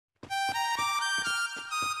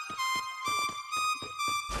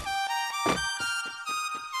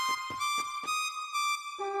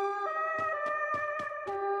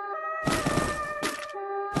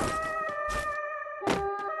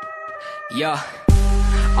Yeah,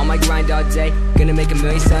 on my grind all day, gonna make $1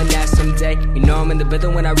 million something that someday. You know I'm in the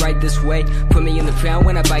building when I write this way. Put me in the pound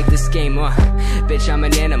when I bite this game, bitch, I'm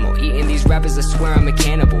an animal, eating these rappers, I swear I'm a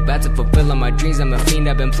cannibal. About to fulfill all my dreams, I'm a fiend.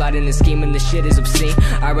 I've been plotting and scheming, this shit is obscene.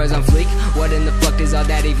 Eyebrows on fleek, what in the fuck does all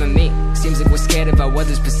that even mean? Seems like we're scared of how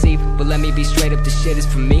others perceive, but let me be straight up, this shit is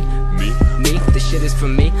for me. Me, this shit is for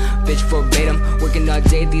me. Bitch, verbatim, working all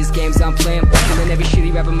day, these games I'm playing. Killing every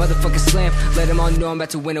shitty rapper, motherfucker slam. Let them all know I'm about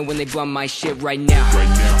to win it when they bum my shit right now.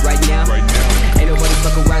 Right now. Ain't nobody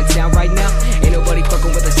fucking around town right now. Ain't nobody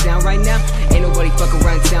fucking with the sound right now. Ain't nobody fucking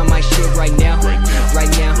around town my shit right now. Right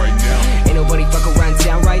now. Ain't nobody fucking around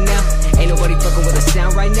town right now. Ain't nobody fucking with the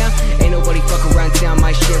sound right now. Ain't nobody fucking around town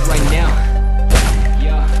my shit right now.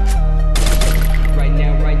 Yeah. Right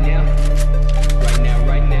now.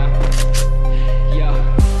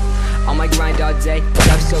 On my grind all day,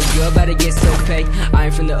 rap so good, but I get so paid. I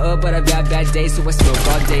ain't from the hood, but I've had bad days, so I smoke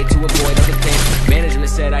all day to avoid all the pain. Management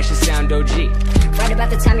said I should sound OG. Right about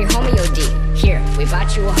the time your homie OD. Here, we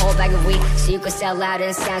bought you a whole bag of weed, so you could sell loud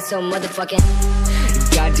and sound so motherfucking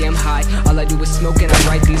goddamn high. All I do is smoke and I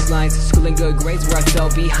write these lines. Schooling good grades where I fell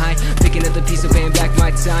behind. Picking up the piece of paying back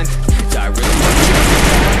my time. Do I really want to take this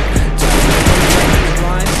time? Do I really want to write these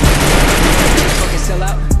rhymes? Do I fucking sell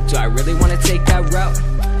out? Do I really want to take that route?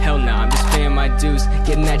 Hell nah, I'm just paying my dues.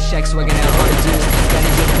 Getting that check so I can have hard dues. Gotta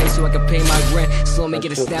get paid so I can pay my rent. Slow me,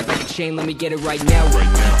 get a snap like a chain, let me get it right now.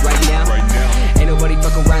 Right now. Ain't nobody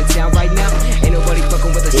fucking around town right now. Ain't nobody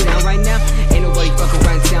fucking with the sound right now. Ain't nobody fucking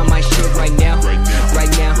around town my shit right now. Right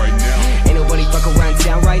now. Ain't nobody fucking around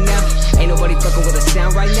town right now. Ain't nobody fucking with the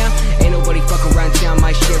sound right now. Ain't nobody fucking around town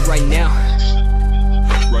my shit right now.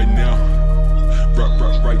 Right now.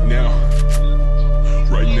 Right now.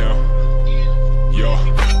 Right now. Yo.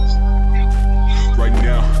 Right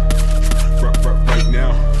now. Right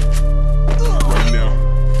now. Right now.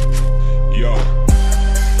 Yo.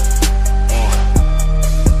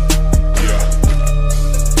 Yeah.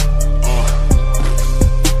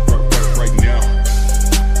 Right now.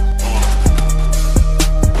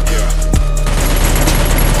 Yeah.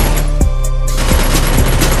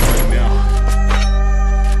 Right now.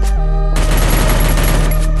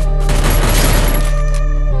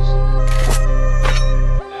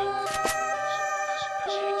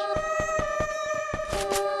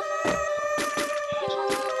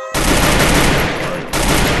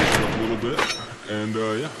 And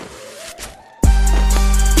yeah.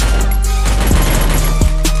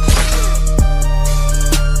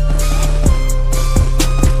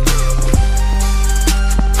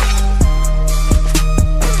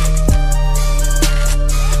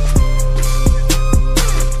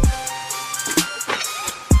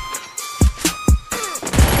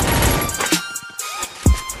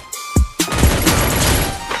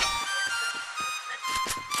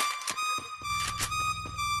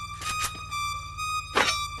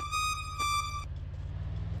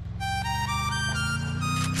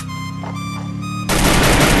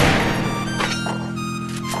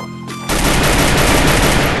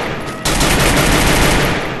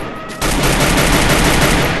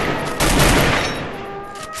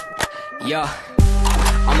 Yeah,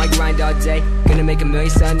 on my grind all day, gonna make $1 million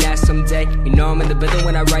something that someday. You know I'm in the building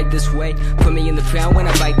when I write this way. Put me in the pound when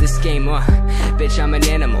I bite this game, bitch, I'm an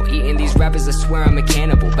animal, eating these rappers, I swear I'm a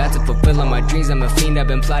cannibal. About to fulfill all my dreams, I'm a fiend. I've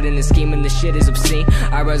been plotting and scheming, this shit is obscene.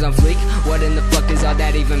 Eyebrows on fleek, what in the fuck does all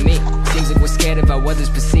that even mean? Seems like we're scared of how others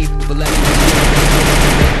perceive, but let me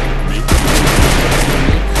be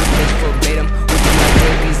bitch, verbatim,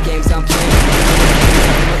 these games I'm playing.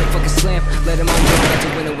 Motherfucker slam, let them all know I'm about to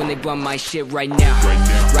win it when they bum my shit right now.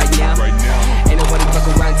 Right now. Ain't nobody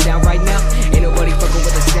fucking around town right now. Ain't nobody fucking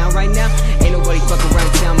with the sound right now. Ain't nobody fucking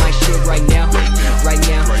around town my shit right now. Right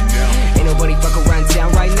now. Ain't nobody fucking around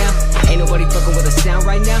town right now. Ain't nobody fucking with the sound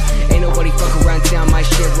right now. Ain't nobody fucking around town my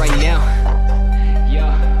shit right now.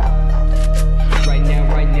 Yeah. Right now.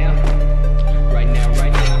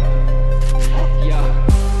 Yeah.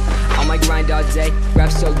 On my grind all day, rap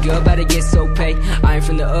so good, but I get so paid. I ain't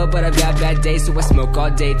from the hood, but I've had bad days, so I smoke all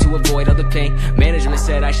day to avoid all the pain. Management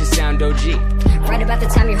said I should sound OG. Right about the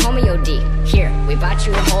time your homie OD. Here, we bought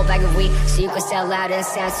you a whole bag of weed, so you could sell loud and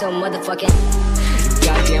sound so motherfucking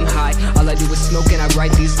goddamn high. All I do is smoke and I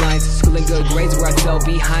write these lines. Schooling good grades where I fell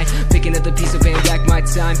behind. Picking up the piece of paying back my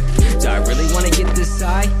time. Do I really wanna get this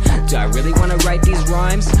high? Do I really wanna write these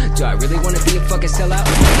rhymes? Do I really wanna be a fucking sellout? Do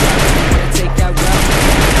I really wanna take that route?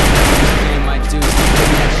 Paying my dues,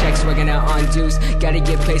 getting that check so I can out on dues. Gotta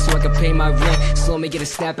get paid so I can pay my rent. Slow me, get a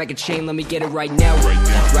snap back a chain, let me get it right now.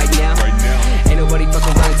 Right now. Ain't nobody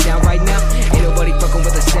fucking around town right now. Ain't nobody fucking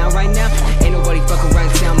with the sound right now. Ain't nobody fucking around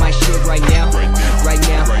town my shit right now. Right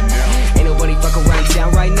now. Ain't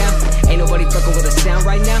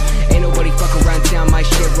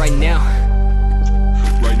shit right now.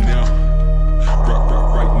 Right now.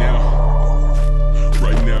 Right now.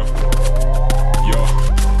 Right now. Yo.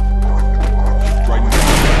 Right now.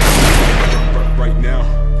 Right now.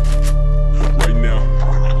 Right now.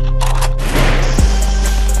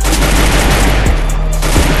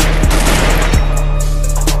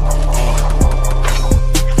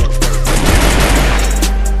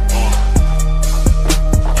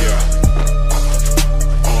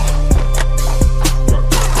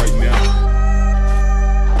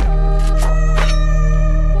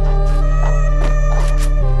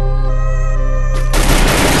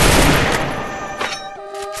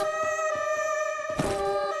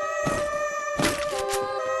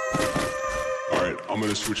 I'm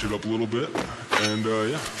gonna switch it up a little bit, and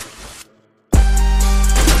yeah.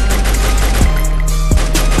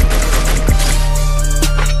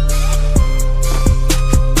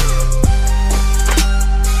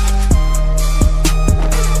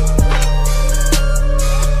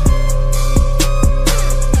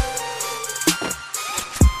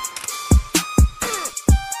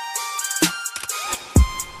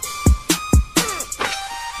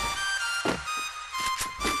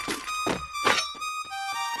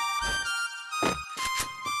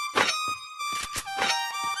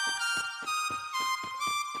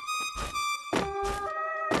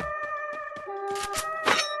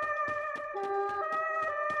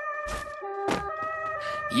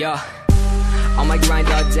 Yeah, on my grind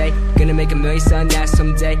all day, gonna make $1 million, something that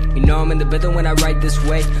someday. You know I'm in the building when I write this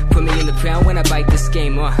way. Put me in the pound when I bite this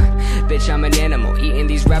game, bitch, I'm an animal, eating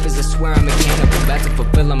these rappers, I swear I'm a cannibal. About to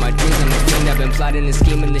fulfill all my dreams, I'm a fiend. I've been plotting and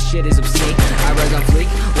scheming, this shit is obscene. I rise on fleek,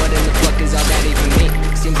 what in the fuck is all that even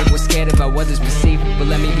mean? Seems like we're scared of how others perceive, but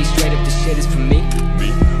let me be straight up, this shit is for me.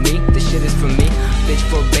 Me, this shit is for me. Bitch,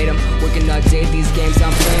 verbatim, working all day, these games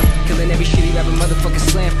I'm playing. Killing every shitty rapper, motherfucker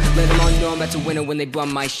slam. Let them all know I'm about to win it when they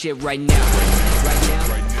bum my shit right now. Right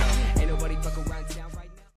now.